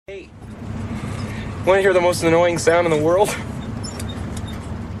Want to hear the most annoying sound in the world?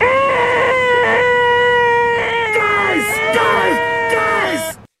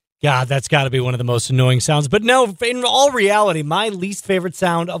 Guys! God, that's got to be one of the most annoying sounds. But no, in all reality, my least favorite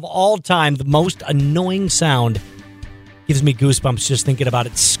sound of all time, the most annoying sound, gives me goosebumps just thinking about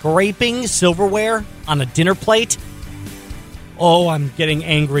it. Scraping silverware on a dinner plate. Oh, I'm getting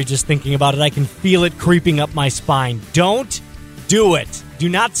angry just thinking about it. I can feel it creeping up my spine. Don't do it. Do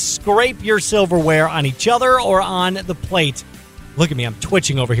not scrape your silverware on each other or on the plate. Look at me. I'm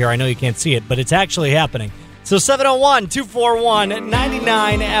twitching over here. I know you can't see it, but it's actually happening. So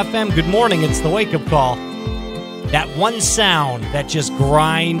 701-241-99FM. Good morning. It's the wake-up call. That one sound that just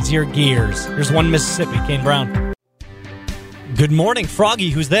grinds your gears. Here's one Mississippi. Kane Brown. Good morning, Froggy.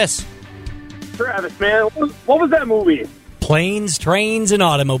 Who's this? Travis, man. What was that movie? Planes, Trains, and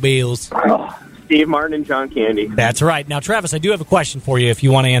Automobiles. Oh, Steve Martin and John Candy. That's right. Now, Travis, I do have a question for you if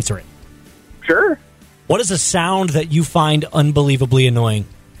you want to answer it. Sure. What is a sound that you find unbelievably annoying?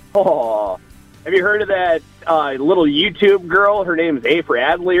 Oh, have you heard of that little YouTube girl? Her name's A for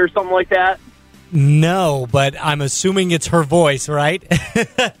Adley or something like that? No, but I'm assuming it's her voice, right?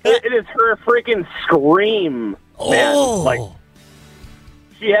 It is her freaking scream, man. Oh. Like,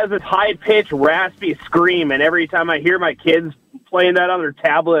 she has this high-pitched, raspy scream, and every time I hear my kids playing that on their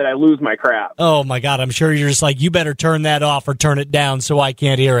tablet, I lose my crap. Oh, my God. I'm sure you're just like, you better turn that off or turn it down so I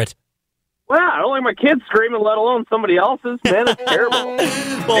can't hear it. Well, I don't like my kids screaming, let alone somebody else's. Man, it's terrible.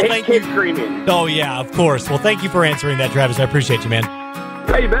 Well, I hate thank kids you. screaming. Oh, yeah, of course. Well, thank you for answering that, Travis. I appreciate you, man.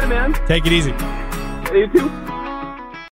 How you been, man? Take it easy. You too.